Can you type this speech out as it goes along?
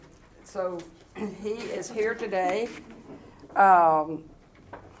So he is here today.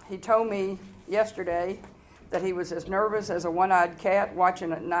 He told me yesterday that he was as nervous as a one-eyed cat watching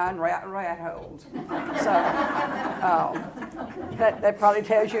 9 rat holes. So that probably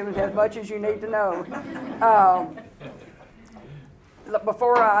tells you as much as you need to know.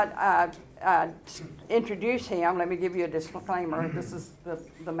 Before I introduce him, let me give you a disclaimer. This is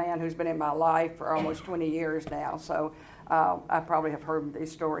the man who's been in my life for almost 20 years now, so I probably have heard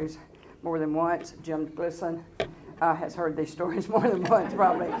these stories more than once. Jim Glisson has heard these stories more than once,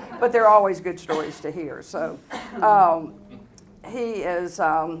 probably, but they're always good stories to hear. So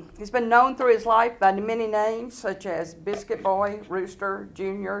he's been known through his life by many names, such as Biscuit Boy, Rooster,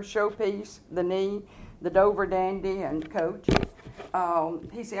 Junior, Showpiece, The Knee, the Dover Dandy, and Coach.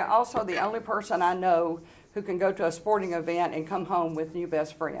 He's also the only person I know who can go to a sporting event and come home with new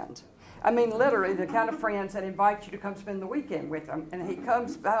best friends. I mean, literally, the kind of friends that invite you to come spend the weekend with them. And he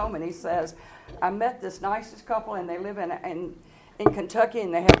comes home and he says, I met this nicest couple, and they live in Kentucky,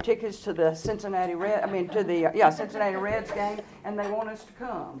 and they have tickets to the Cincinnati Reds game, and they want us to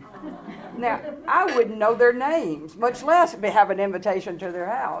come. Now, I wouldn't know their names, much less have an invitation to their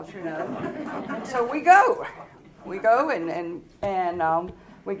house, you know. And so we go. We go, and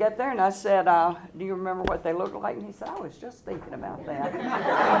we get there, and I said, do you remember what they look like? And he said, I was just thinking about that. I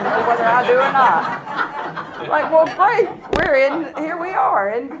don't know whether I do or not. Like, well, great. Here we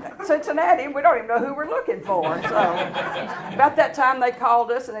are in Cincinnati, and we don't even know who we're looking for. So about that time, they called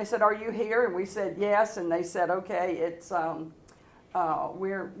us, and they said, are you here? And we said, yes. And they said, okay, it's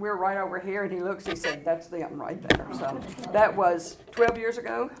we're right over here. And he said, that's them right there. So that was 12 years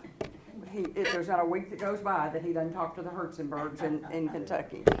ago. There's not a week that goes by that he doesn't talk to the Herzenbergs in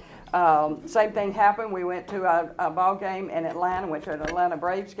Kentucky. Same thing happened. We went to a ball game in Atlanta, went to an Atlanta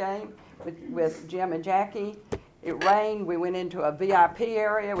Braves game with Jim and Jackie. It rained. We went into a VIP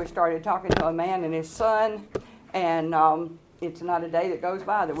area. We started talking to a man and his son. And it's not a day that goes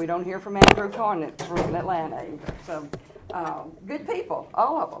by that we don't hear from Andrew Cornett from Atlanta either. So good people,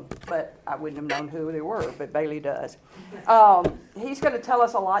 all of them, but I wouldn't have known who they were, but Bailey does. He's going to tell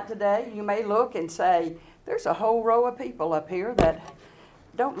us a lot today. You may look and say, there's a whole row of people up here that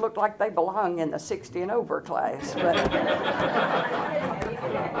don't look like they belong in the 60 and over class.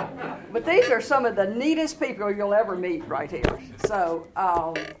 But these are some of the neatest people you'll ever meet right here. So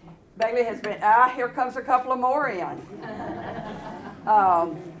Bailey has been, here comes a couple of more in.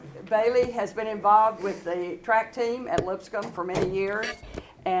 Bailey has been involved with the track team at Lipscomb for many years.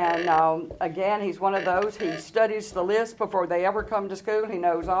 And again, he's one of those. He studies the list before they ever come to school. He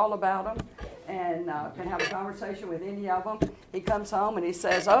knows all about them and can have a conversation with any of them. He comes home and he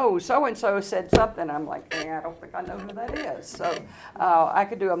says, oh, so-and-so said something. I'm like, I don't think I know who that is. So I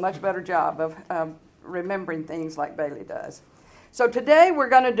could do a much better job of remembering things like Bailey does. So today we're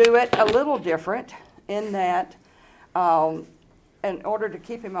going to do it a little different in that in order to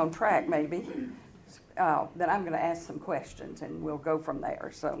keep him on track, maybe, then I'm going to ask some questions, and we'll go from there.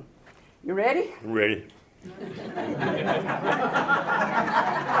 So, you ready? I'm ready.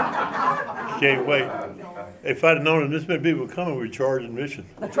 Can't wait. If I'd have known that this many people were coming, we'd charge admission.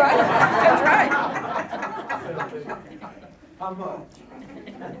 That's right. That's right. How much?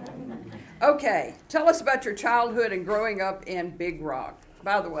 Okay. Tell us about your childhood and growing up in Big Rock.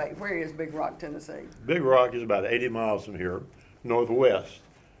 By the way, where is Big Rock, Tennessee? Big Rock is about 80 miles from here, northwest.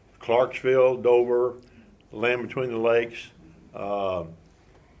 Clarksville, Dover, land between the lakes.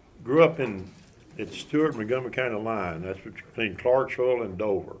 Grew up at Stewart Montgomery County line. That's between Clarksville and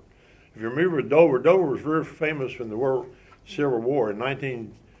Dover. If you remember Dover was very famous in the Civil War.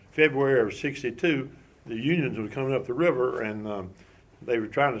 In February of '62, the Unions were coming up the river, and they were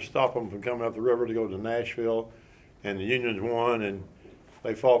trying to stop them from coming up the river to go to Nashville, and the Unions won, and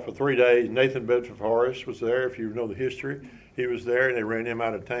they fought for 3 days. Nathan Bedford Forrest was there, if you know the history. He was there, and they ran him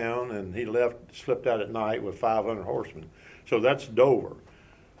out of town, and he slipped out at night with 500 horsemen. So that's Dover.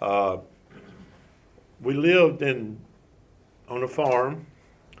 We lived on a farm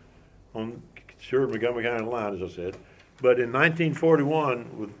on Stewart Montgomery County line, as I said. But in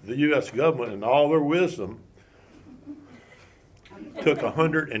 1941, with the U.S. government and all their wisdom, took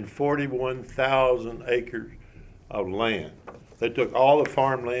 141,000 acres of land. They took all the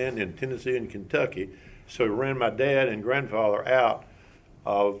farmland in Tennessee and Kentucky, so it ran my dad and grandfather out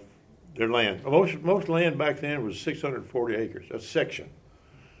of their land. Most land back then was 640 acres, a section.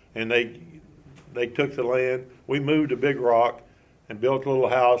 And they took the land. We moved to Big Rock and built a little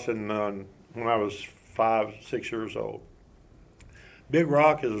house when I was 5, 6 years old. Big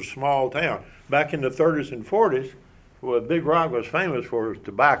Rock is a small town. Back in the 30s and 40s, what Big Rock was famous for was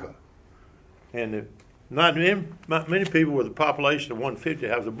tobacco. And not many people with a population of 150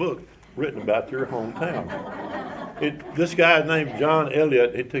 have the book written about their hometown. This guy named John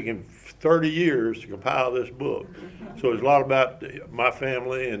Elliott, it took him 30 years to compile this book. So it's a lot about my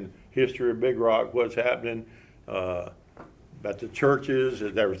family and history of Big Rock, what's happening, about the churches.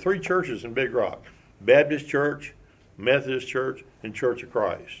 There were 3 churches in Big Rock: Baptist Church, Methodist Church, and Church of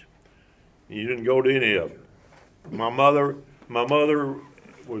Christ. You didn't go to any of them. My mother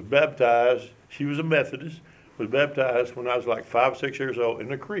was baptized. She was a Methodist. Was baptized when I was like 5 or 6 years old in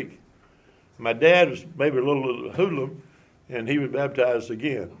the creek. My dad was maybe a little hoodlum, and he was baptized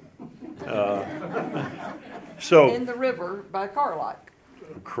again. So In the river by Carlike.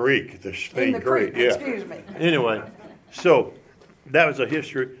 Creek, the In Speen the Creek, creek, yeah. excuse me. Anyway, so that was a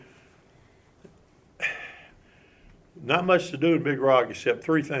history. Not much to do in Big Rock except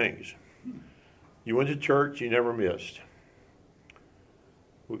 3 things. You went to church, you never missed.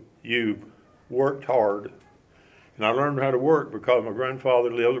 You worked hard. And I learned how to work because my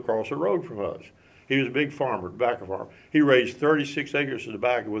grandfather lived across the road from us. He was a big farmer, tobacco farmer. He raised 36 acres of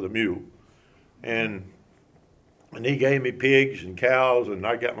tobacco with a mule. And he gave me pigs and cows, and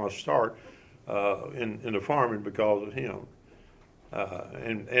I got my start in the farming because of him.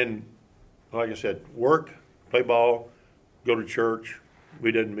 And like I said, work, play ball, go to church.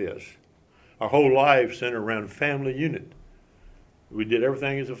 We didn't miss. Our whole life centered around family unit. We did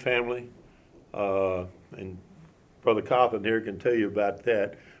everything as a family, and Brother Coffin here can tell you about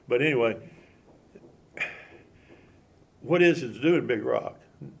that. But anyway, what is it to do in Big Rock?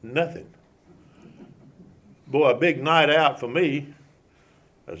 Nothing. Boy, a big night out for me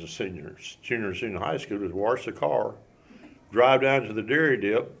as a junior and senior high school was wash the car, drive down to the dairy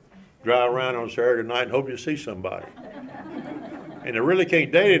dip, drive around on Saturday night and hope you see somebody. And they really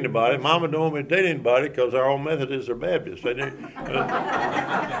can't date anybody. Mama don't want me to date anybody because our own Methodists are Baptists.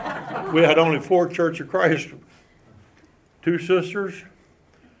 We had only 4 Church of Christ, 2 sisters,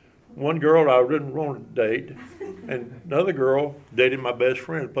 1 girl I didn't want to date, and another girl dated my best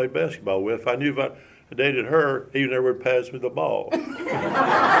friend to play basketball with. If I knew if I dated her, he never would pass me the ball. And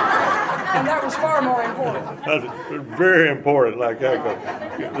that was far more important. That's very important, like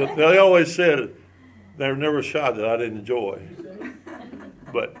that. They always said there was never a shot that I didn't enjoy.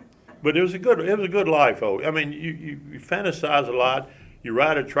 But it was a good life, though. I mean, you fantasize a lot. You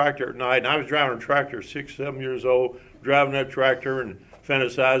ride a tractor at night, and I was driving a tractor 6, 7 years old, driving that tractor and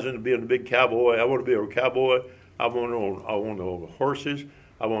fantasizing to being a big cowboy. I want to be a cowboy. I want to own horses.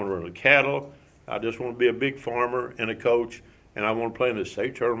 I want to run cattle. I just want to be a big farmer and a coach, and I want to play in the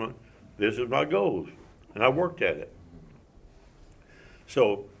state tournament. This is my goals, and I worked at it.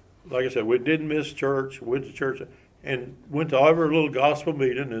 So, like I said, we didn't miss church. Went to church and went to every little gospel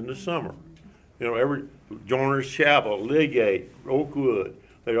meeting in the summer. You know, every Joiner's Chapel, Ligate, Oakwood,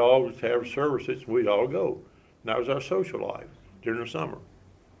 they'd always have services, and we'd all go. And that was our social life during the summer.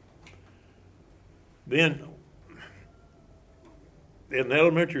 Then, in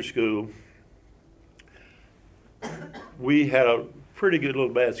elementary school, we had a pretty good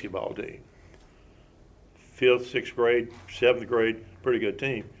little basketball team. 5th, 6th grade, 7th grade, pretty good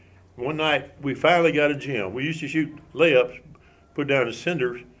team. One night, we finally got a gym. We used to shoot layups, put down the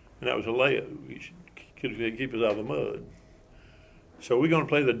cinders, and that was a layup. We could keep us out of the mud. So we're going to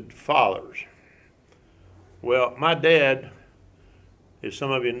play the fathers. Well, my dad, as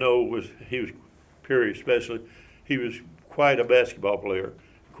some of you know, he was Perry especially, he was quite a basketball player,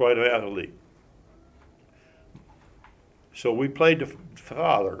 quite an athlete. So we played the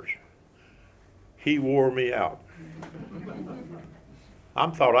fathers. He wore me out. I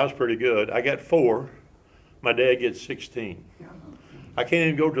thought I was pretty good. I got 4. My dad gets 16. I can't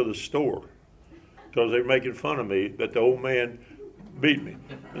even go to the store because they're making fun of me that the old man beat me.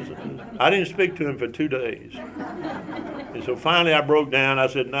 I didn't speak to him for 2 days. And so finally I broke down. I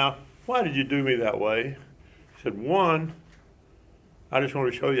said, now, why did you do me that way? He said, 1, I just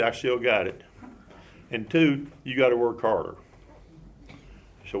want to show you I still got it. And 2, you got to work harder.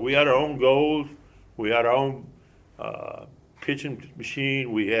 So we had our own goals. We had our own pitching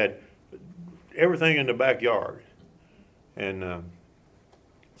machine. We had everything in the backyard. And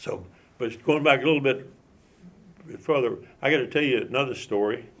but going back a little bit further, I got to tell you another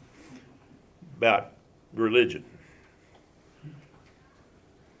story about religion.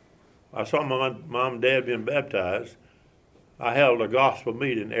 I saw my mom and dad being baptized. I held a gospel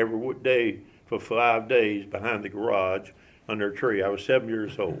meeting every day for 5 days behind the garage under a tree. I was 7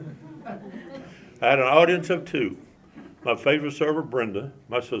 years old. I had an audience of 2. My favorite server, Brenda,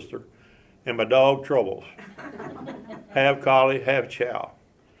 my sister, and my dog, Troubles. Half collie, half chow.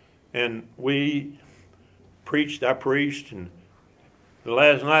 And we preached, I preached, and the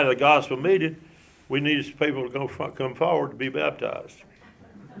last night of the gospel meeting, we needed people to come forward to be baptized.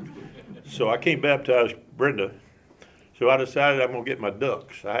 So I can't baptize Brenda. So I decided I'm going to get my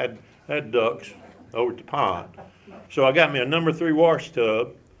ducks. I had ducks over at the pond. So I got me a number 3 wash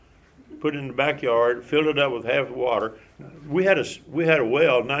tub, put it in the backyard, filled it up with half the water. We had a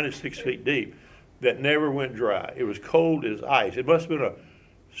well 96 feet deep that never went dry. It was cold as ice. It must have been a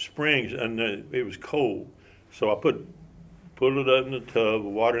springs, and it was cold. So I put it up in the tub,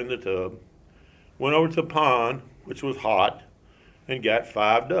 water in the tub, went over to the pond, which was hot, and got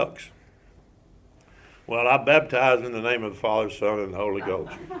 5 ducks. Well, I baptized in the name of the Father, Son, and the Holy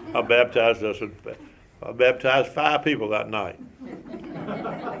Ghost. I baptized 5 people that night.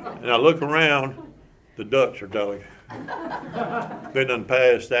 And I look around, the ducks are done. They done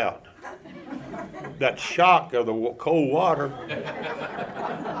passed out. That shock of the cold water,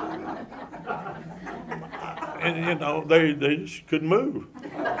 and they just couldn't move.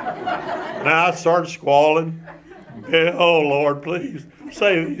 Now I started squalling. Oh Lord, please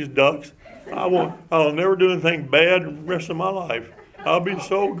save these ducks. I'll never do anything bad the rest of my life. I'll be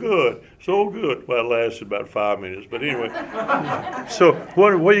so good, so good. Well, it lasted about 5 minutes, but anyway. So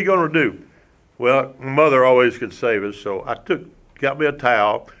what are you going to do? Well, my mother always could save us, so I got me a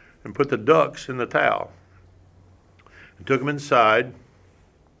towel and put the ducks in the towel. And took them inside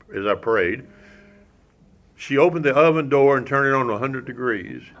as I prayed. She opened the oven door and turned it on to 100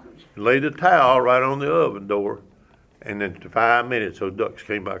 degrees. And laid the towel right on the oven door. And then to 5 minutes, those ducks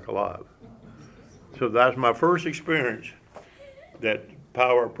came back alive. So that's my first experience, that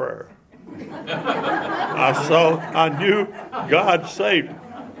power of prayer. I knew God saved me.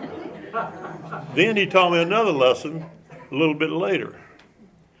 Then he taught me another lesson a little bit later.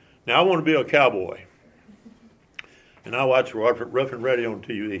 Now, I want to be a cowboy. And I watch Rough and Ready on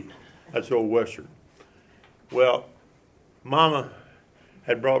TV. That's old Western. Well, Mama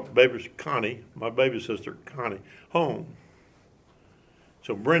had brought Connie, my baby sister, Connie, home.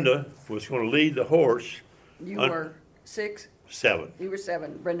 So Brenda was going to lead the horse. You were 6? 7. You were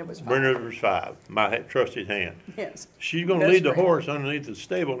 7. Brenda was 5. Brenda was 5, my trusted hand. Yes. She's going to lead the horse underneath the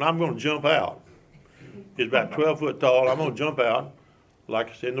stable, and I'm going to jump out. It's about 12 foot tall. I'm going to jump out,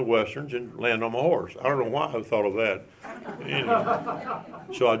 like I said in the Westerns, and land on my horse. I don't know why I thought of that.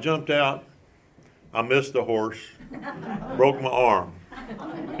 Anyway, so I jumped out. I missed the horse, broke my arm.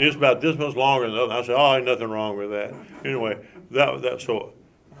 It's about this much longer than the other. I said, ain't nothing wrong with that. Anyway, so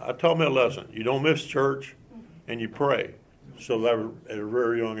I taught me a lesson. You don't miss church, and you pray. So that was at a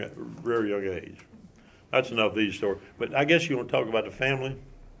very young age. That's enough of these stories. But I guess you want to talk about the family?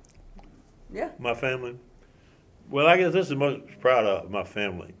 Yeah. My family? Well, I guess this is the most proud of my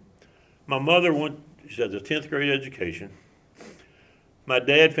family. My mother she had a 10th grade education. My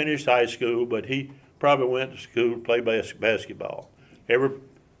dad finished high school, but he probably went to school to play basketball.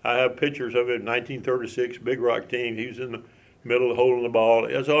 I have pictures of it in 1936, Big Rock team. He was in the middle holding the ball.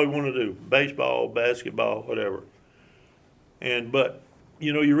 That's all he wanted to do, baseball, basketball, whatever. But,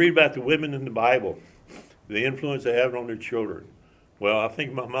 you read about the women in the Bible, the influence they have on their children. Well, I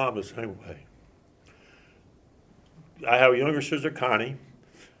think my mom is the same way. I have a younger sister, Connie,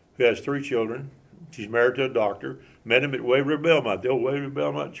 who has 3 children. She's married to a doctor. Met him at Waverly Belmont, the old Waverly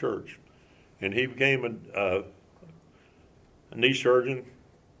Belmont Church. And he became a knee surgeon.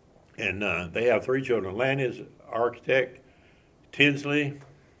 And they have 3 children. Lanny is architect. Tinsley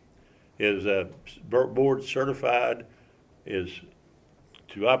is board certified, is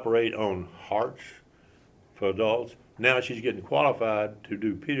to operate on hearts for adults. Now she's getting qualified to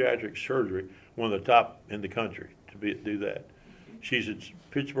do pediatric surgery, one of the top in the country to do that. She's at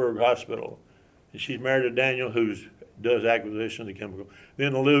Pittsburgh Hospital. And she's married to Daniel, who does acquisition of chemical.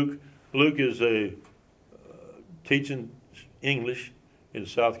 Then Luke is teaching English in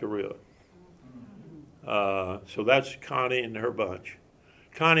South Korea. So that's Connie and her bunch.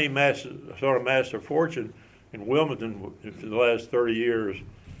 Connie amassed a fortune in Wilmington for the last 30 years,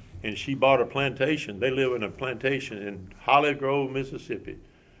 and she bought a plantation. They live in a plantation in Holly Grove, Mississippi,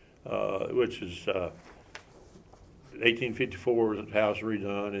 which is 1854 was the house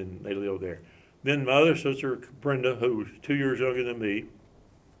redone, and they live there. Then my other sister, Brenda, who was 2 years younger than me,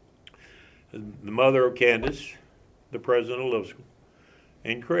 the mother of Candace, the president of Love School,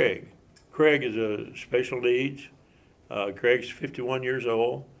 and Craig. Craig is a special needs. Craig's 51 years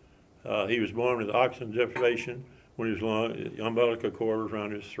old. He was born with oxygen deprivation when he was long, umbilical cord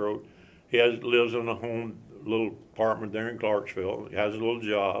around his throat. He lives in a little apartment there in Clarksville. He has a little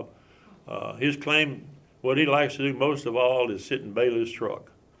job. His claim, what he likes to do most of all is sit in Bailey's truck.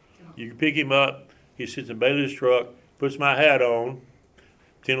 You can pick him up, he sits in Bailey's truck, puts my hat on,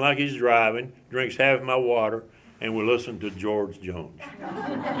 pretend like he's driving, drinks half of my water, and we listen to George Jones.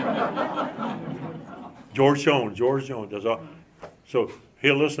 George Jones, that's all. So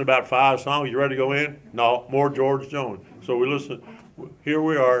He'll listen to about 5 songs. You ready to go in? No, more George Jones. So we listen. Here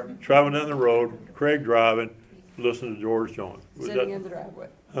we are, traveling down the road, Craig driving, listening to George Jones. Sitting in the driveway.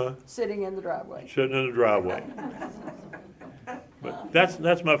 Huh? Sitting in the driveway. Sitting in the driveway. But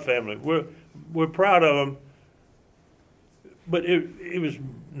that's my family. We're proud of them. But it was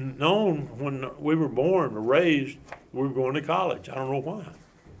known when we were born or raised, we were going to college. I don't know why.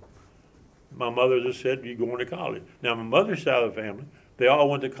 My mother just said, you're going to college. Now, my mother's side of the family, they all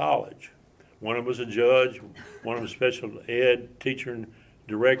went to college. One of them was a judge, one of them special ed, teacher and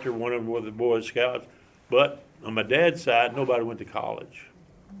director, one of them was the Boy Scouts. But on my dad's side, nobody went to college.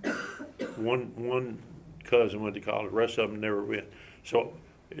 One cousin went to college, the rest of them never went. So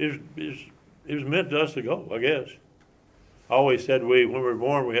it was meant to us to go, I guess. I always said when we were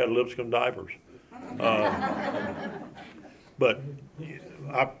born, we had Lipscomb diapers. But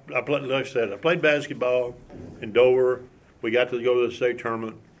like I said, I played basketball in Dover. We got to go to the state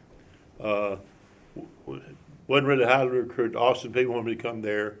tournament. Wasn't really highly recruited. Austin people wanted me to come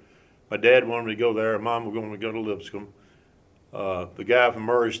there. My dad wanted me to go there. Mom was going to go to Lipscomb. The guy from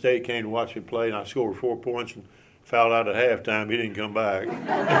Murray State came to watch me play, and I scored 4 points and fouled out at halftime. He didn't come back.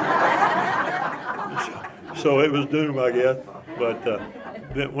 So it was doomed, I guess. But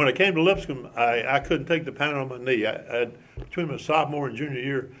when I came to Lipscomb, I couldn't take the pound on my knee. Between my sophomore and junior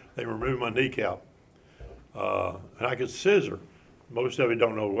year, they removed my kneecap. And I could scissor. Most of you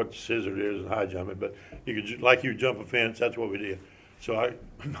don't know what scissor is in high jumping, but you could, like you jump a fence, that's what we did. So I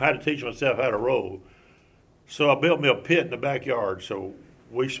had to teach myself how to roll. So I built me a pit in the backyard. So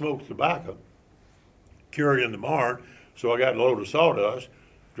we smoked tobacco, carried it in the barn. So I got a load of sawdust,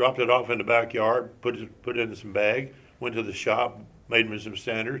 dropped it off in the backyard, put it in some bag, went to the shop, made me some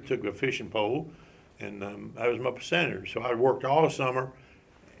standards, took a fishing pole, and that was my standard. So I worked all summer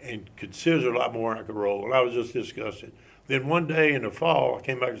and could scissor a lot more than I could roll. And I was just disgusted. Then one day in the fall, I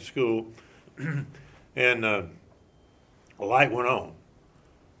came back to school, and a light went on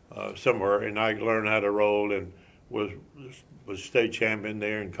somewhere, and I learned how to roll and was state champion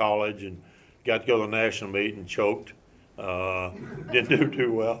there in college, and got to go to the national meet and choked. Didn't do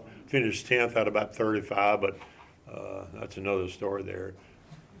too well. Finished 10th out of about 35, but that's another story there.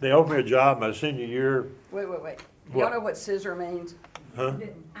 They offered me a job my senior year. Wait. What? Y'all know what scissor means? Huh?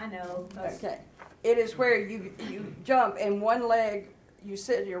 I know. Okay. It is where you jump and one leg,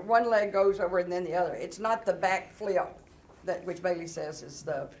 your one leg goes over and then the other. It's not the back flip, which Bailey says is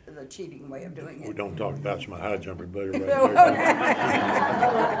the cheating way of doing it. We don't talk about my high jumper, buddy.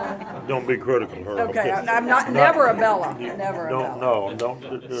 Don't be critical of her. Okay, I'm never a Bella. Never a Bella.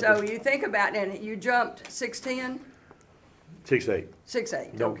 Don't. So you think about it, and you jumped 6'10"? 6'8".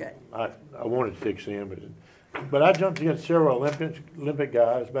 6'8", No, okay. I wanted 6'10", but I jumped against several Olympic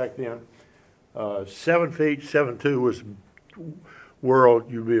guys back then. 7 feet, 7'2" was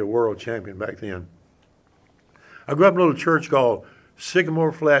you'd be a world champion back then. I grew up in a little church called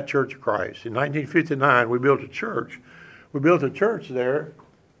Sycamore Flat Church of Christ. In 1959, we built a church. We built a church there,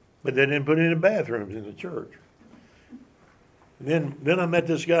 but they didn't put any bathrooms in the church. And then I met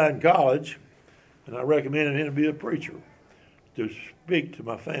this guy in college, and I recommended him to be a preacher, to speak to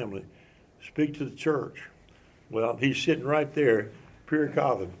my family, speak to the church. Well, he's sitting right there, Pierre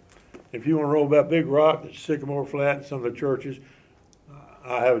Cawthon. If you want to roll about Big Rock, that's Sycamore Flat, and some of the churches,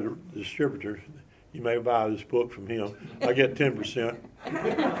 I have a distributor. You may buy this book from him. I get 10%.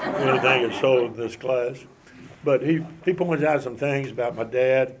 Anything that's sold in this class. But he points out some things about my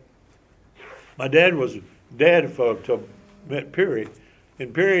dad. My dad was dad till met Perry.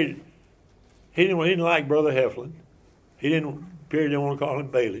 And Perry, he didn't like Brother Heflin. Perry didn't want to call him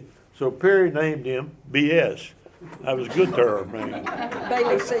Bailey. So Perry named him B.S. That was a good term, man.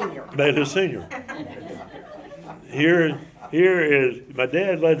 Bailey Sr. Bailey Sr. Here is, my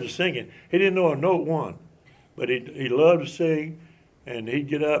dad loved to singing. He didn't know a note one, but he loved to sing, and he'd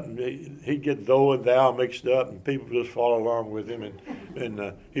get up and he'd get thou and thou mixed up, and people just follow along with him.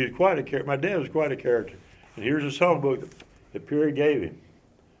 And he was quite a character. My dad was quite a character. And here's a songbook that Perry gave him.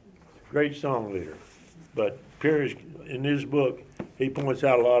 Great song leader. But Perry's, in his book, he points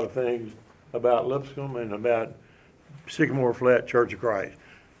out a lot of things about Lipscomb and about Sycamore Flat Church of Christ.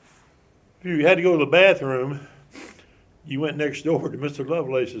 If you had to go to the bathroom, you went next door to Mr.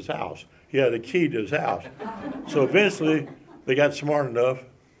 Lovelace's house. He had a key to his house. So eventually, they got smart enough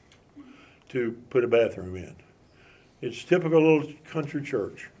to put a bathroom in. It's typical little country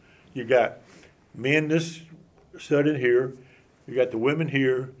church. You got men this studying here, you got the women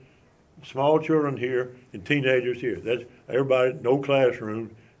here, small children here, and teenagers here. That's everybody, no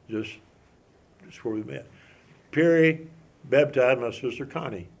classroom, just where we met. Perry baptized my sister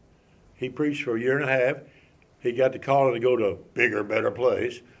Connie. He preached for a year and a half. he got the calling to go to a bigger, better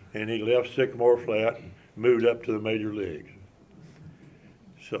place, and he left Sycamore Flat and moved up to the major leagues.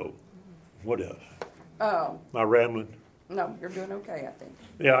 So, what else? Oh, Am I rambling? no, you're doing okay, I think.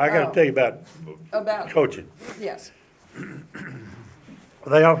 Yeah, I got to tell you About, coaching. yes,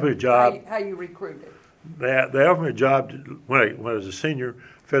 They offered me a job. how you recruited. They offered me a job when I was a senior.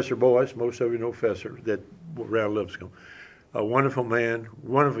 Fessor Boyce, most of you know Fessor, that around Lipscomb. A wonderful man,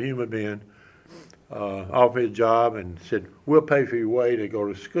 wonderful human being. Offered me a job and said, we'll pay for your way to go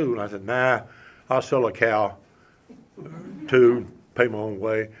to school. And I said, nah, I'll sell a cow to pay my own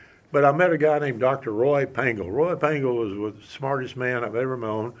way. But I met a guy named Dr. Roy Pangle. Roy Pangle was the smartest man I've ever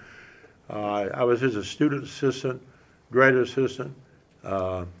known. I was his student assistant, graduate assistant.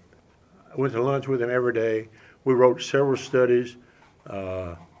 I went to lunch with him every day. We wrote several studies.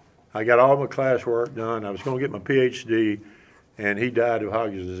 I got all my classwork done. I was going to get my PhD, and he died of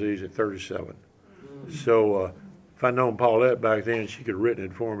Hodgkin's disease at 37. So if I'd known Paulette back then, she could have written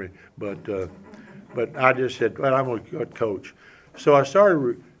it for me. But I just said, well, I'm going to coach. So I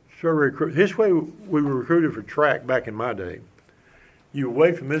started recruiting. This way we were recruited for track back in my day. You would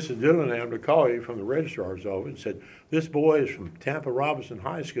wait for Mrs. Dillingham to call you from the registrar's office and said, this boy is from Tampa Robinson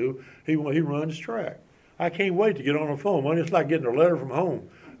High School. He runs track. I can't wait to get on the phone. Well, it's like getting a letter from home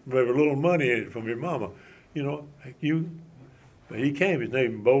with a little money in it from your mama. You know, he came. His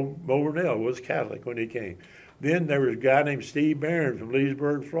name, Bo Burnell, was Catholic when he came. Then there was a guy named Steve Barron from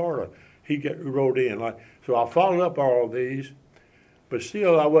Leesburg, Florida. He wrote in. So I followed up all of these, but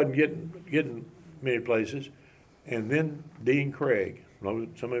still I wasn't getting many places. And then Dean Craig.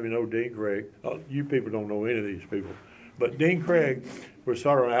 Some of you know Dean Craig. You people don't know any of these people. But Dean Craig was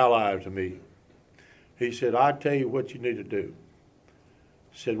sort of an ally to me. He said, I'll tell you what you need to do.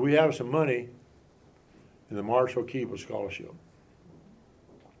 He said, we have some money in the Marshall Keeble Scholarship.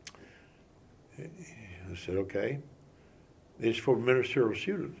 I said, okay. It's for ministerial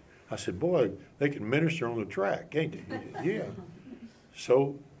students. I said, boy, they can minister on the track, can't they? He said, yeah.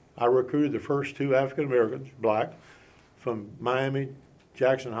 So I recruited the first two African Americans, black, from Miami,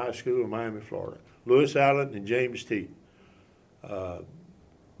 Jackson High School in Miami, Florida. Lewis Allen and James T.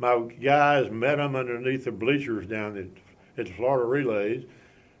 My guys met them underneath the bleachers down at the Florida Relays,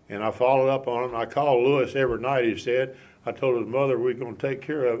 and I followed up on him. I called Lewis every night, he said. I told his mother we're going to take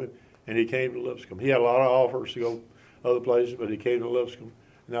care of him, and he came to Lipscomb. He had a lot of offers to go other places, but he came to Lipscomb,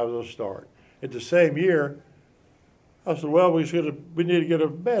 and that was a start. At the same year, I said, well, we need to get a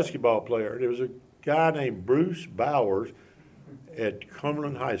basketball player. There was a guy named Bruce Bowers at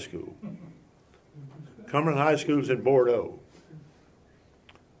Cumberland High School. Cumberland High School's in Bordeaux.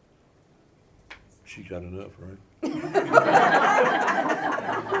 She got enough, right?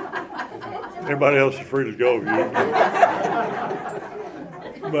 Everybody else is free to go.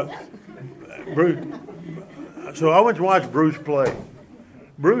 But Bruce, so I went to watch Bruce play.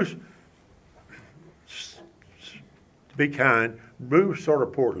 Bruce, to be kind, Bruce was sort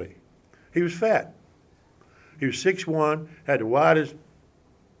of portly. He was fat. He was 6'1", had the widest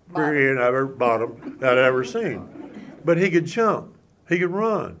rear end bottom that I'd ever seen. But he could jump. He could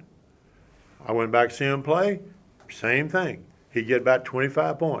run. I went back to see him play, same thing. He'd get about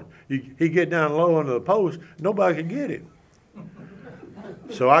 25 points. He'd get down low under the post, nobody could get him.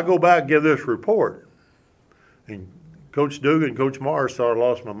 So I go back and give this report. And Coach Dugan and Coach Morris sort of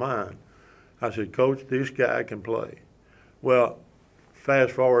lost my mind. I said, Coach, this guy can play. Well,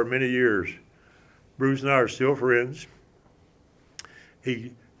 fast forward many years, Bruce and I are still friends. He's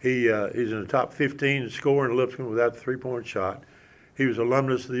in the top 15 in scoring in Lipscomb without the three-point shot. He was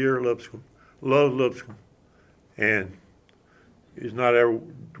alumnus of the year at Lipscomb. Loved Lipscomb. And it's not every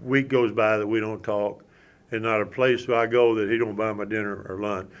week goes by that we don't talk. There's not a place where I go that he don't buy my dinner or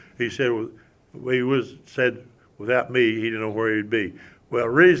lunch. He said without me, he didn't know where he'd be. Well,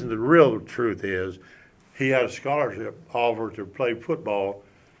 the real truth is, he had a scholarship offer to play football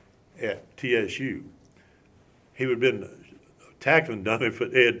at TSU. He would have been tackling dummy if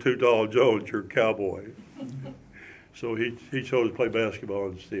it had Too Tall Joe and your cowboy. So he chose to play basketball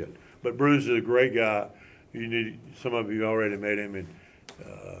instead. But Bruce is a great guy. Some of you already met him, and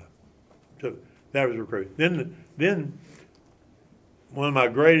so that was recruited. Then one of my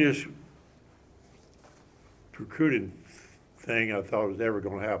greatest recruiting thing I thought was ever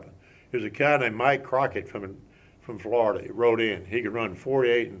going to happen. There's a guy named Mike Crockett from Florida. He wrote in. He could run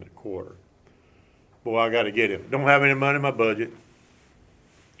 48 and a quarter. Boy, I got to get him. Don't have any money in my budget.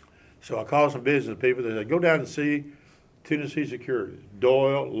 So I called some business people. They said, go down and see Tennessee Securities.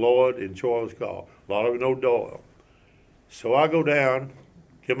 Doyle, Lloyd, and Charles Call. A lot of them know Doyle. So I go down,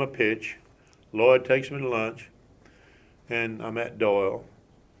 give him a pitch. Lloyd takes me to lunch, and I'm at Doyle.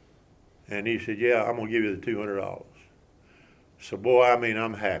 And he said, yeah, I'm going to give you the $200. So, boy, I mean,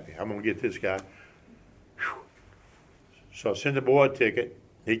 I'm happy. I'm going to get this guy. Whew. So I sent the boy a ticket.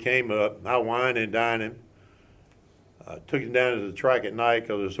 He came up. I wined and dined him. I took him down to the track at night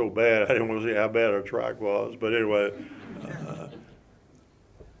because it was so bad. I didn't want to see how bad our track was. But anyway,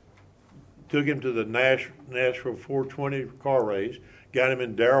 took him to the Nashville 420 car race. Got him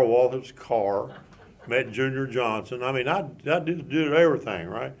in Darrell Walthup's car. Met Junior Johnson. I mean, I did everything,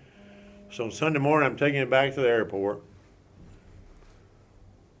 right? So Sunday morning, I'm taking him back to the airport.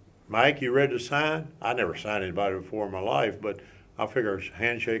 Mike, you ready to sign? I never signed anybody before in my life, but I figured a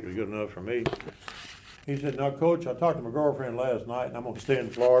handshake was good enough for me. He said, no, Coach, I talked to my girlfriend last night, and I'm going to stay in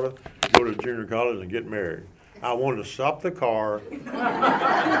Florida, go to junior college, and get married. I wanted to stop the car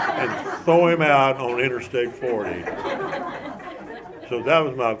and throw him out on Interstate 40. So that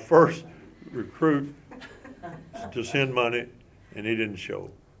was my first recruit to send money, and he didn't show.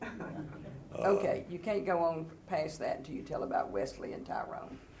 Okay, you can't go on past that until you tell about Wesley and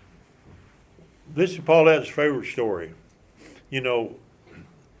Tyrone. This is Paulette's favorite story. You know,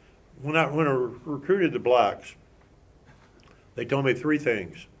 when I recruited the blacks, they told me three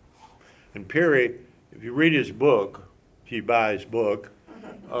things. And Perry, if you read his book, if you buy his book,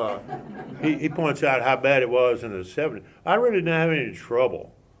 he points out how bad it was in the 70s. I really didn't have any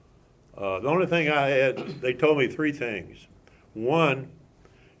trouble. The only thing I had, they told me three things. One,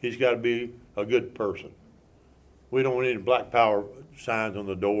 he's got to be a good person. We don't want any black power signs on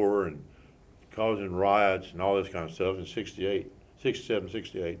the door and causing riots and all this kind of stuff in 67,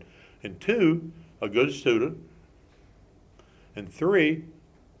 68. And two, a good student. And three,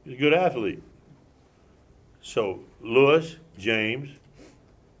 he's a good athlete. So Lewis, James,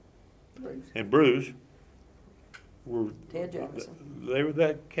 and Bruce were Ted Jamison. They were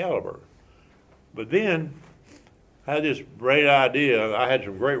that caliber. But then I had this great idea. I had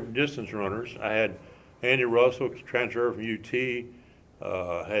some great distance runners. I had Andy Russell transfer from UT.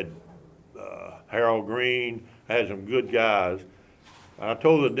 Had Harold Green. I had some good guys. I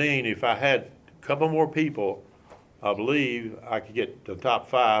told the dean if I had a couple more people, I believe I could get the top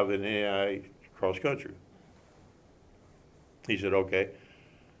 5 in the NAIA cross country. He said, okay.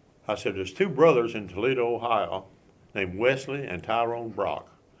 I said, there's 2 brothers in Toledo, Ohio, named Wesley and Tyrone Brock.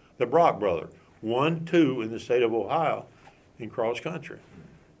 The Brock brothers, 1, 2 in the state of Ohio in cross country.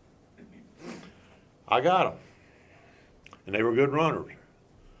 I got them, and they were good runners.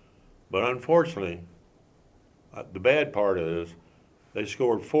 But unfortunately, the bad part is they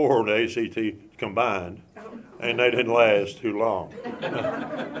scored 4 on the ACT combined, and they didn't last too long.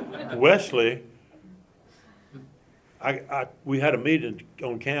 Wesley, we had a meeting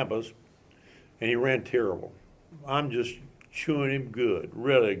on campus, and he ran terrible. I'm just chewing him good,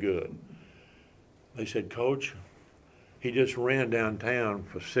 really good. They said, Coach, he just ran downtown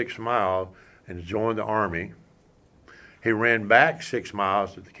for 6 miles and joined the Army. He ran back 6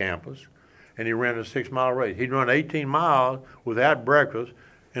 miles to the campus, and he ran a 6-mile race. He'd run 18 miles without breakfast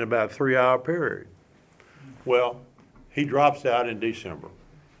in about a 3-hour period. Well, he drops out in December.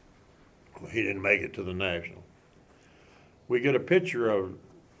 He didn't make it to the National. We get a picture of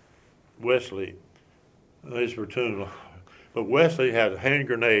Wesley, his platoon, but Wesley had hand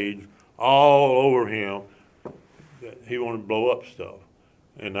grenades all over him that he wanted to blow up stuff,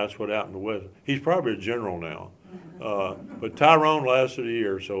 and that's what happened to Wesley. He's probably a general now, but Tyrone lasted a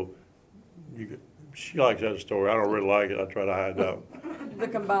year, so she likes that story. I don't really like it. I try to hide that. The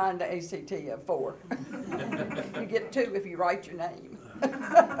combined ACT of 4. You get 2 if you write your name.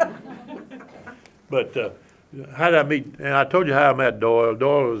 But how did I meet? And I told you how I met Doyle.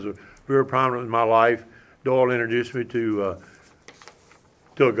 Doyle was very prominent in my life. Doyle introduced me to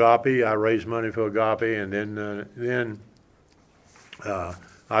Agape. I raised money for Agape, and then I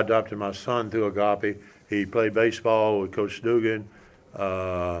adopted my son through Agape. He played baseball with Coach Dugan,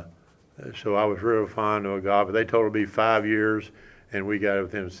 so I was real fond of Agape. They told me 5 years, and we got it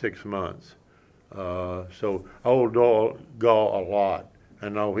within 6 months. So I owe Doyle Gall a lot. I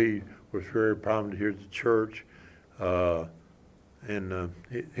know he was very prominent here at the church, and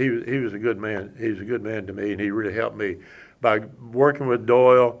he was a good man. He was a good man to me, and he really helped me. By working with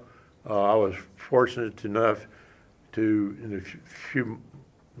Doyle, I was fortunate enough to, in a few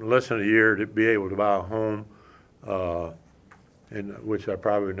less than a year, to be able to buy a home, and which I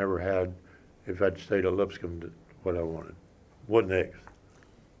probably never had if I'd stayed at Lipscomb. What I wanted. What next?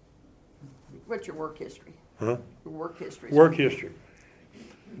 What's your work history? Huh? Your work history. Work history.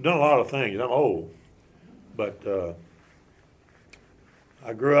 Done a lot of things. I'm old, but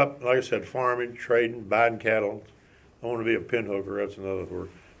I grew up, like I said, farming, trading, buying cattle. I want to be a pinhooker. That's another word.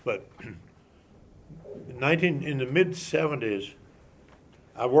 But in the mid-70s,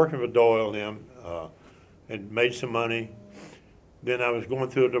 I worked with Doyle and him, and made some money. Then I was going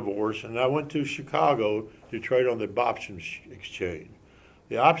through a divorce, and I went to Chicago to trade on the options exchange.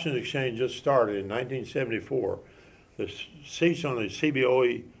 The options exchange just started in 1974. The seats on the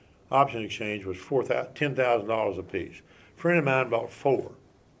CBOE option exchange was $10,000 a piece. A friend of mine bought 4.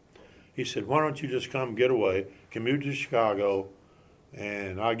 He said, why don't you just come get away, commute to Chicago,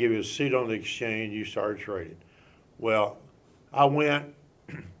 and I'll give you a seat on the exchange. You start trading. Well, I went,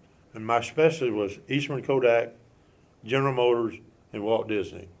 and my specialty was Eastman Kodak, General Motors, and Walt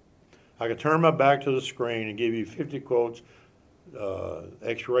Disney. I could turn my back to the screen and give you 50 quotes,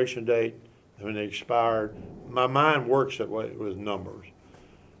 expiration date, when they expired. My mind works that way with numbers.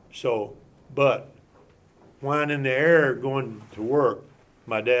 So, but when in the air going to work,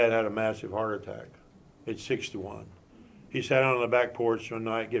 my dad had a massive heart attack at 61. He sat on the back porch one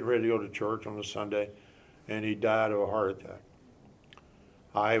night getting ready to go to church on a Sunday, and he died of a heart attack.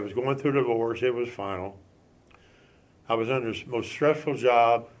 I was going through a divorce. It was final. I was under the most stressful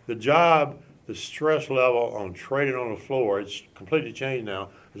job. The stress level on trading on the floor, it's completely changed now.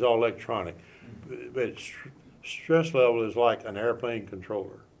 It's all electronic. But stress level is like an airplane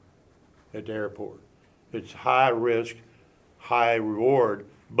controller at the airport. It's high risk, high reward,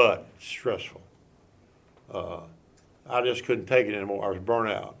 but stressful. I just couldn't take it anymore. I was burnt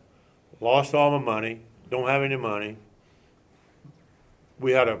out. Lost all my money, don't have any money.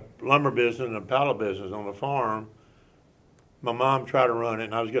 We had a lumber business and a pallet business on the farm. My mom tried to run it,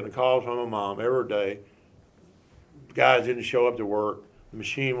 and I was getting calls from my mom every day. Guys didn't show up to work. The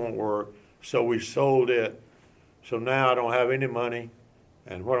machine won't work. So we sold it. So now I don't have any money,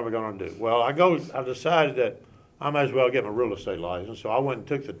 and what am I going to do? Well, I decided that I might as well get my real estate license. So I went and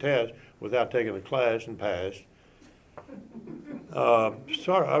took the test without taking the class and passed. I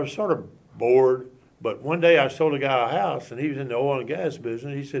was sort of bored, but one day I sold a guy a house, and he was in the oil and gas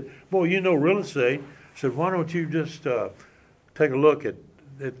business. He said, boy, you know real estate. I said, why don't you just take a look at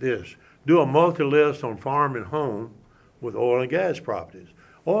this. Do a multi-list on farm and home with oil and gas properties.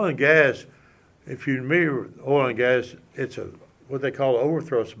 Oil and gas, if you remember oil and gas, it's what they call an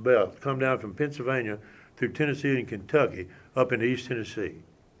overthrust belt. Come down from Pennsylvania through Tennessee and Kentucky up into East Tennessee,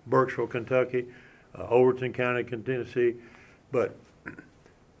 Burkesville, Kentucky, Overton County, Tennessee. But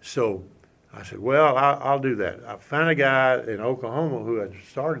so I said, well, I'll do that. I found a guy in Oklahoma who had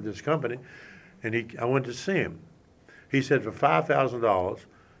started this company, and I went to see him. He said, for $5,000,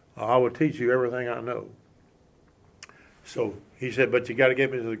 I will teach you everything I know. So he said, but you got to get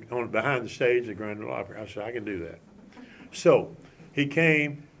me behind the stage at Grand Ole Opry. I said, I can do that. So he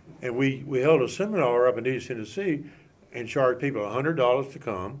came, and we held a seminar up in East Tennessee and charged people $100 to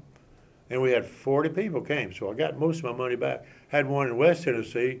come, and we had 40 people came. So I got most of my money back. Had one in West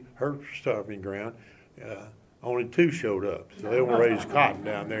Tennessee, her stomping ground. Only 2 showed up. So they want to raise cotton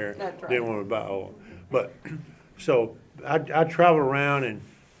down there. That's right. Didn't want to buy oil. But so I traveled around, and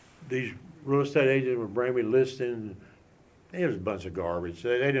these real estate agents would bring me listings. It was a bunch of garbage.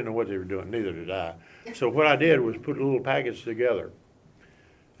 They didn't know what they were doing. Neither did I. So what I did was put a little package together,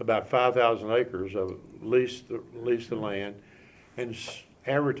 about 5,000 acres of lease the land, and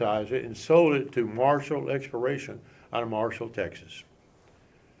advertised it and sold it to Marshall Exploration out of Marshall, Texas.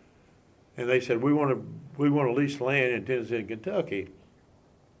 And they said, we want to lease land in Tennessee and Kentucky.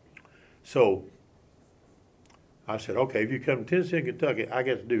 So I said, okay, if you come to Tennessee and Kentucky, I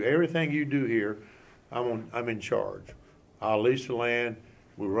get to do everything you do here. I'm in charge. I'll lease the land,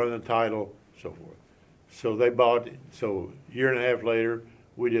 we run the title, so forth. So they bought it. So a year and a half later,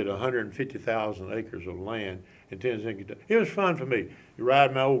 we did 150,000 acres of land in Tennessee and Kentucky. It was fun for me. You ride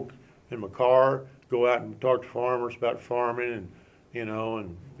in my car, go out and talk to farmers about farming, and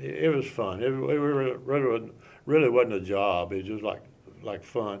and it was fun. It really wasn't a job. It was just like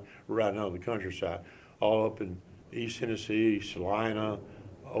fun riding on the countryside, all up in East Tennessee, Salina,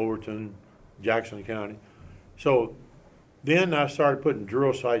 Overton, Jackson County. So then I started putting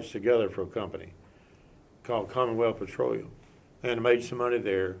drill sites together for a company called Commonwealth Petroleum, and I made some money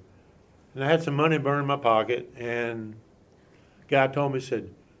there. And I had some money burned in my pocket, and a guy told me, said,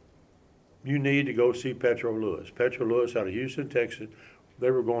 you need to go see Petro Lewis. Petro Lewis out of Houston, Texas.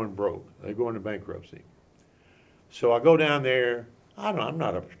 They were going broke. They were going to bankruptcy. So I go down there. I'm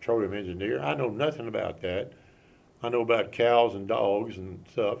not a petroleum engineer. I know nothing about that. I know about cows and dogs and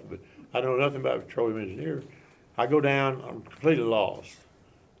stuff, but I know nothing about petroleum engineer. I go down, I'm completely lost.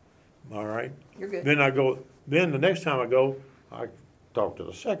 All right? You're good. Then the next time I go, I talk to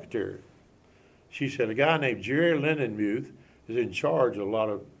the secretary. She said, a guy named Jerry Lindenmuth is in charge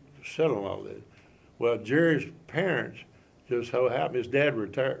of settling all this. Well, Jerry's parents just so happened, his dad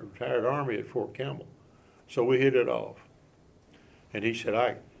retired Army at Fort Campbell. So we hit it off. And he said,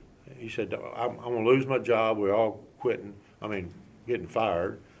 I'm going to lose my job. We're all getting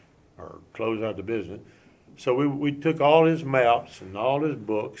fired or close out the business. So we took all his maps and all his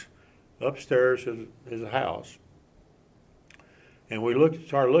books upstairs to his house. And we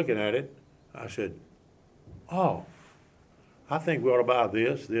started looking at it. I said, oh, I think we ought to buy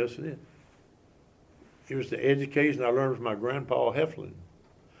this, this, and this. It was the education I learned from my grandpa Heflin.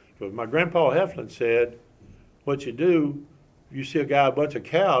 Because my grandpa Heflin said, what you do, you see a bunch of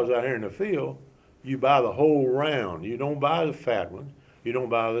cows out here in the field, you buy the whole round. You don't buy the fat ones. You don't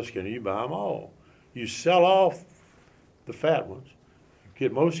buy the skinny. You buy them all. You sell off the fat ones,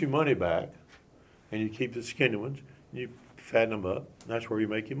 get most of your money back, and you keep the skinny ones. You fatten them up. And that's where you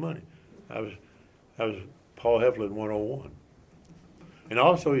make your money. That was Paul Heflin 101. And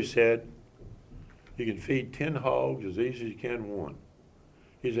also he said, you can feed 10 hogs as easy as you can one.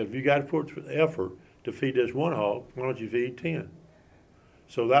 He said, if you got to put effort to feed this one hog, why don't you feed 10?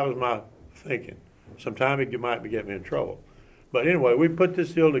 So that was my thinking. Sometimes it might get me in trouble. But anyway, we put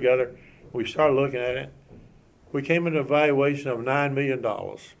this deal together. We started looking at it. We came into a valuation of $9 million.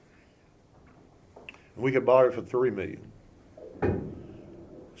 We could borrow it for $3 million.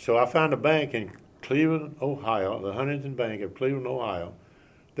 So I found a bank in Cleveland, Ohio, the Huntington Bank of Cleveland, Ohio,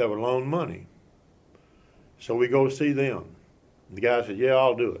 that would loan money. So we go see them. The guy said, yeah,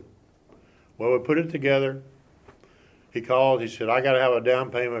 I'll do it. Well, we put it together. He called. He said, I got to have a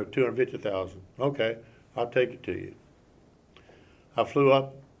down payment of $250,000. Okay, I'll take it to you. I flew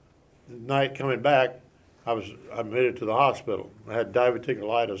up. The night coming back, I was admitted to the hospital. I had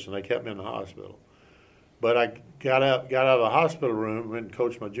diverticulitis, and they kept me in the hospital. But I got out of the hospital room and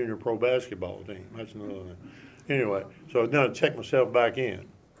coached my junior pro basketball team. That's another thing. Anyway, so I was going to check myself back in.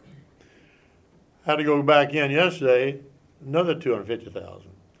 I had to go back in yesterday, another $250,000.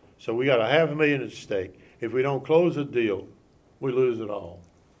 So we got $500,000 at stake. If we don't close the deal, we lose it all.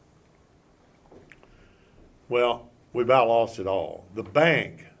 Well, we about lost it all. The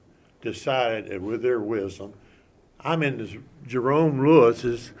bank decided, with their wisdom, I'm in Jerome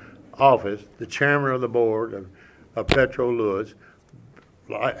Lewis's office, the chairman of the board of Petro Lewis,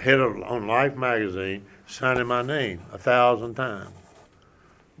 on Life magazine, signing my name 1,000 times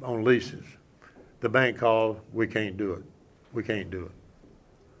on leases. The bank called, we can't do it. We can't do it.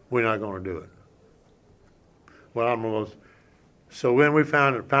 We're not going to do it. Well, so when we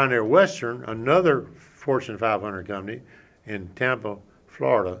found Pioneer Western, another Fortune 500 company in Tampa,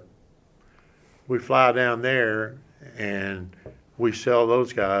 Florida, we fly down there and we sell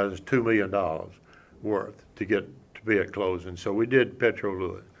those guys $2 million worth to be at closing. So we did Petro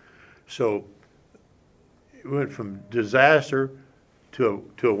Lewis. So it went from disaster to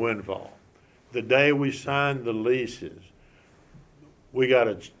a windfall. The day we signed the leases, we got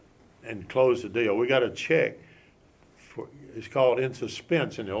and closed the deal. We got a check. It's called in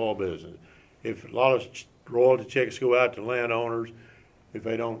suspense in the oil business. If a lot of royalty checks go out to landowners, if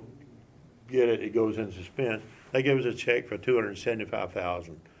they don't get it, it goes in suspense. They gave us a check for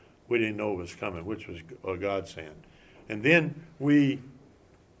 $275,000. We didn't know it was coming, which was a godsend. And then we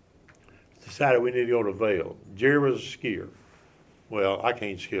decided we need to go to Vail. Jerry was a skier. Well, I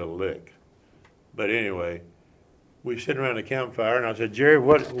can't ski a lick. But anyway, we sit around the campfire, and I said, Jerry,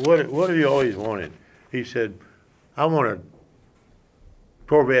 what have you always wanted? He said, I want a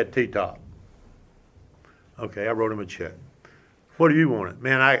Corvette T-top. Okay, I wrote him a check. What do you want?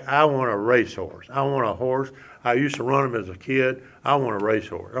 Man, I want a racehorse. I want a horse. I used to run them as a kid. I want a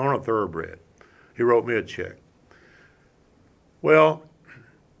racehorse. I want a thoroughbred. He wrote me a check. Well,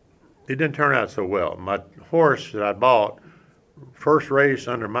 it didn't turn out so well. My horse that I bought, first race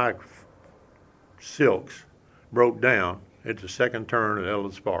under my silks, broke down at the second turn at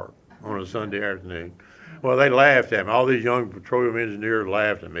Ellis Park on a Sunday afternoon. Well, they laughed at me. All these young petroleum engineers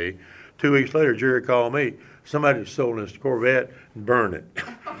laughed at me. 2 weeks later, Jerry called me. Somebody stole this Corvette and burned it.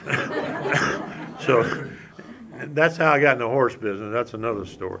 So that's how I got in the horse business. That's another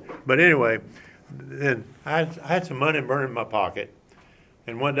story. But anyway, then I had some money burning in my pocket.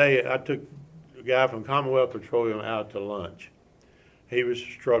 And one day I took a guy from Commonwealth Petroleum out to lunch. He was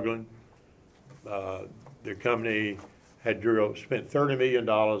struggling. Their company had spent $30 million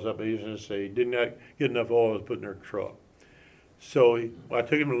up in East Tennessee, didn't get enough oil to put in their truck. So I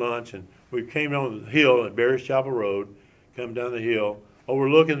took him to lunch, and we came down the hill at Barry's Chapel Road, come down the hill.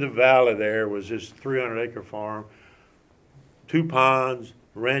 Overlooking the valley there was this 300-acre farm, 2 ponds,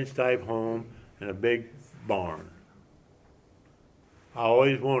 ranch-type home, and a big barn. I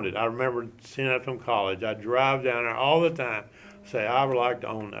always wanted. I remember seeing that from college. I'd drive down there all the time, say, I would like to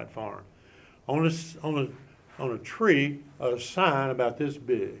own that farm. On a tree, a sign about this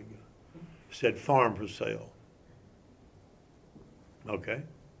big said farm for sale. Okay.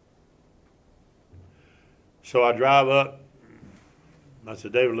 So I drive up. I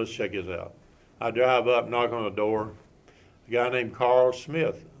said, David, let's check this out. I drive up, knock on the door. A guy named Carl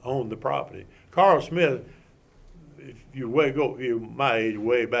Smith owned the property. Carl Smith, if you my age,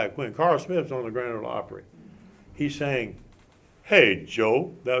 way back when, Carl Smith's on the Grand Ole Opry. He sang, "Hey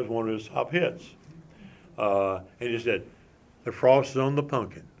Joe," that was one of his top hits. And he said, "The frost is on the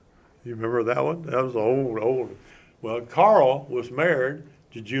pumpkin." You remember that one? That was old. Well, Carl was married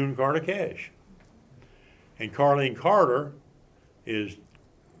to June Carter Cash. And Carlene Carter is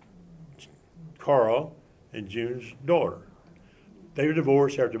Carl and June's daughter. They were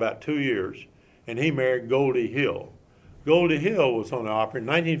divorced after about 2 years, and he married Goldie Hill. Goldie Hill was on the Opry. In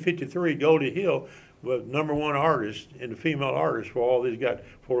 1953, Goldie Hill was #1 artist and the female artist for all these guys,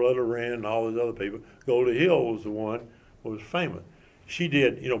 for Loretta Lynn and all these other people. Goldie Hill was the one who was famous. She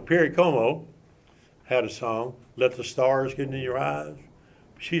did, Perry Como had a song, "Let the Stars Get in Your Eyes."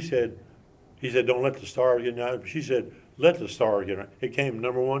 He said, "Don't let the stars get in your eyes." She said, "Let the stars get in your eyes." It came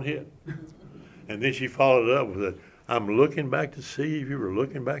 #1 hit. And then she followed it up with "I'm looking back to see if you were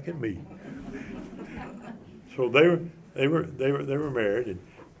looking back at me." So they were married, and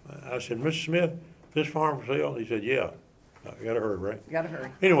I said, "Mr. Smith, this farm for sale?" He said, "Yeah." I got to hurry, right? You got to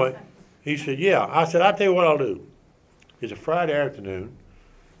hurry. Anyway, he said, "Yeah." I said, "I'll tell you what I'll do. It's a Friday afternoon.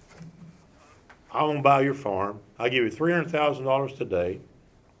 I'm gonna buy your farm. I'll give you $300,000 today,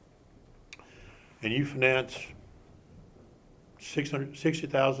 and you finance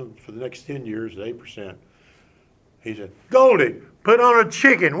 $660,000 for the next 10 years at 8%. He said, "Goldie, put on a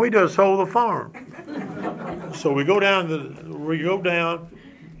chicken. We just sold the farm." So we go down,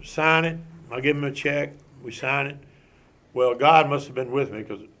 sign it. I give him a check. We sign it. Well, God must have been with me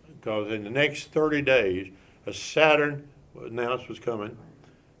because in the next 30 days, a Saturn announced was coming,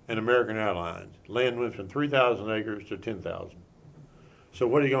 and American Airlines. Land went from 3,000 acres to 10,000. So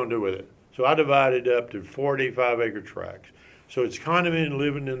what are you going to do with it? So I divided it up to 45-acre tracts. So it's kind of in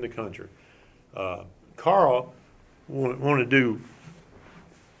living in the country. Carl wanted to do,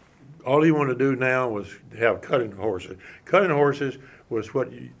 all he wanted to do now was have cutting horses. Cutting horses was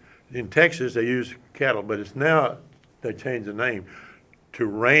in Texas they use cattle, but it's now, they changed the name to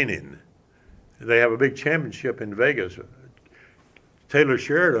reining. They have a big championship in Vegas. Taylor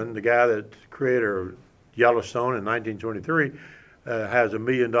Sheridan, the guy that created Yellowstone in 1923, has $1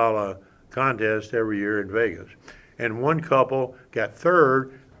 million contest every year in Vegas. And one couple got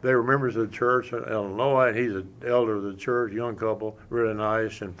third. They were members of the church in Illinois, and he's an elder of the church, young couple, really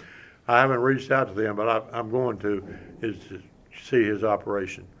nice. And I haven't reached out to them, but I'm going to see his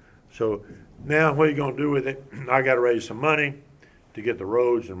operation. So now what are you going to do with it? I got to raise some money to get the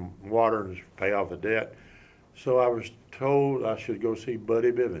roads and water and pay off the debt. So I was told I should go see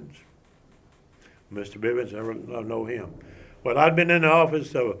Buddy Bivens. Mr. Bivens, I know him. Well, I'd been in the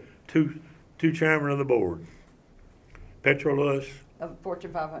office of two chairmen of the board, Petrolus, Of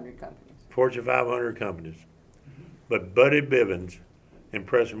Fortune 500 companies. Fortune 500 companies. But Buddy Bivens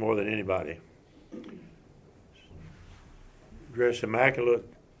impressed me more than anybody. Dressed immaculate.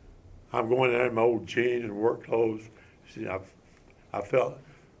 I'm going there in my old jeans and work clothes. See, I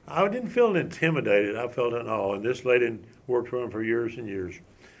didn't feel intimidated. I felt in awe. And this lady worked for him for years and years.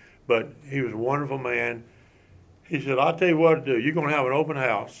 But he was a wonderful man. He said, "I'll tell you what to do. You're going to have an open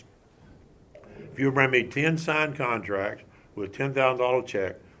house. If you bring me 10 signed contracts with $10,000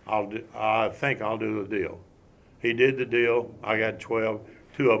 check, I think I'll do the deal." He did the deal. I got 12.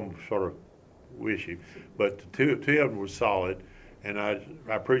 2 of them sort of wishy, but the two of them was solid. And I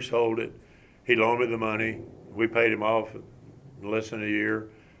pre-sold it. He loaned me the money. We paid him off in less than a year,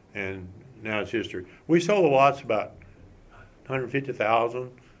 and now it's history. We sold the lots about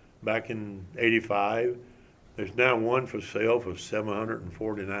 $150,000 back in '85. There's now one for sale for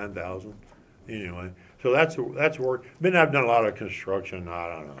 $749,000. Anyway, so that's work. I've done a lot of construction. I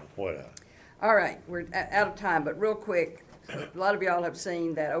don't know what. All right, we're out of time, but real quick, a lot of y'all have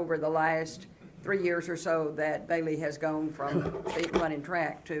seen that over the last 3 years or so that Bailey has gone from running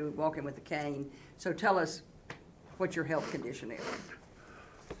track to walking with a cane. So tell us what your health condition is.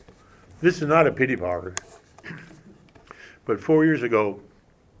 This is not a pity party, but 4 years ago,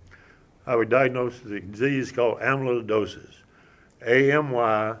 I was diagnosed with a disease called amyloidosis,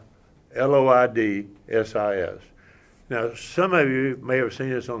 AMYLOIDSIS. Now, some of you may have seen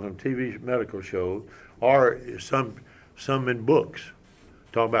this on some TV medical shows, or some in books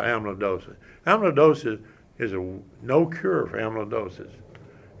talk about amyloidosis. Amyloidosis is no cure for amyloidosis.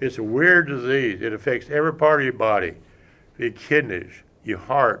 It's a weird disease. It affects every part of your body, your kidneys, your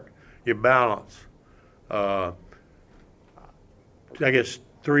heart, your balance. I guess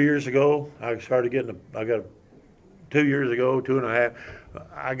 3 years ago, I got a 2 years ago, 2.5,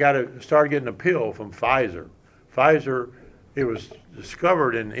 I started getting a pill from Pfizer. Pfizer, it was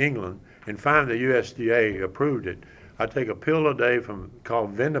discovered in England, and finally the USDA approved it. I take a pill a day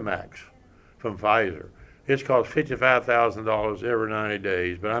called Vendamax from Pfizer. It's cost $55,000 every 90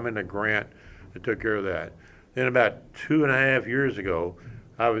 days, but I'm in a grant that took care of that. Then about 2.5 years ago,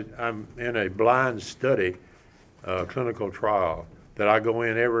 I'm in a blind study, clinical trial, that I go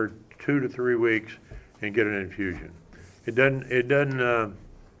in every 2 to 3 weeks and get an infusion. It doesn't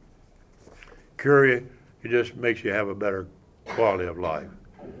cure you. It just makes you have a better quality of life.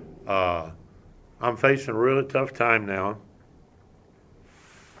 I'm facing a really tough time now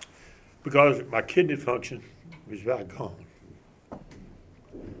because my kidney function is about gone.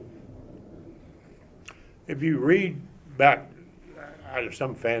 If you read back, I have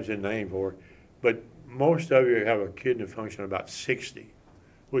some fancy name for it, but most of you have a kidney function about 60,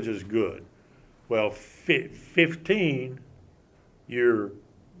 which is good. Well, 15, you're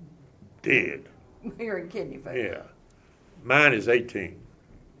dead. You're in kidney failure. Yeah. Mine is 18,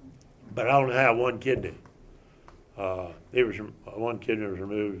 but I only have one kidney. One kidney was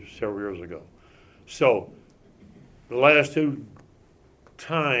removed several years ago. So the last 2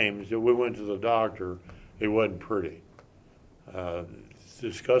 times that we went to the doctor, it wasn't pretty.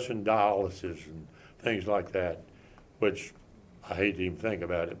 Discussing dialysis and things like that, which I hate to even think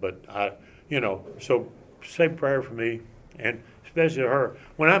about it, but so say prayer for me, and especially her.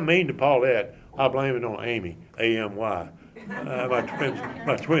 When I mean to Paulette, I blame it on Amy, A-M-Y,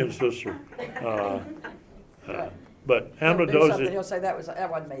 my twin sister. But amyloidosis. He'll say that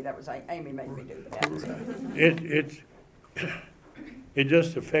wasn't me. That was Amy made me do that. So. It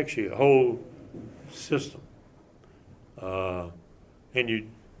just affects your whole system, and you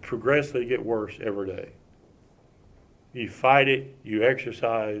progressively get worse every day. You fight it, you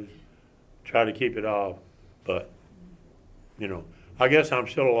exercise, try to keep it off, but I guess I'm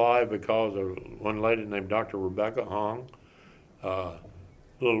still alive because of one lady named Dr. Rebecca Hong,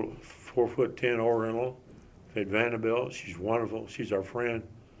 little 4'10" Oriental at Vanderbilt. She's wonderful. She's our friend.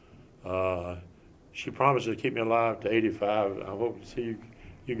 She promised to keep me alive to 85. I hope to see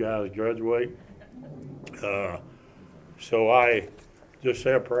you guys graduate. So I just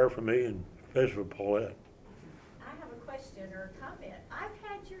say a prayer for me, and especially for Paulette. I have a question or a comment. I've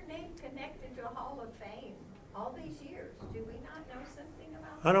had your name connected to a Hall of Fame all these years. Do we not know something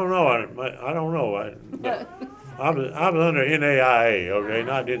about that? I don't know. I don't know. I was under NAIA, okay,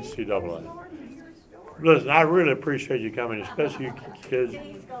 not NCAA. Listen, I really appreciate you coming, especially you kids.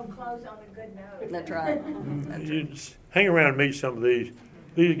 Please go close on a good note. That's right. You just hang around and meet some of these.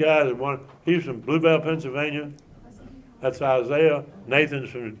 These guys, he's from Bluebell, Pennsylvania. That's Isaiah. Nathan's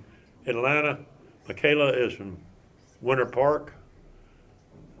from Atlanta. Michaela is from Winter Park.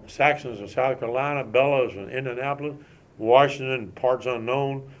 Saxon's from South Carolina. Bella is from Indianapolis. Washington, parts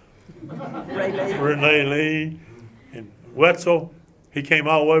unknown. Renee Lee. And Wetzel, he came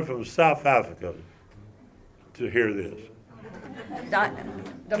all the way from South Africa to hear this.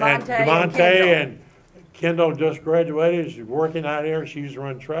 DeMonte and Kendall just graduated. She's working out here. She used to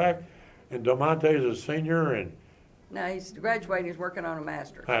run track. And DeMonte is a senior and no, he's graduating. He's working on a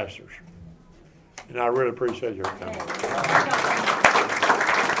master's. And I really appreciate your time.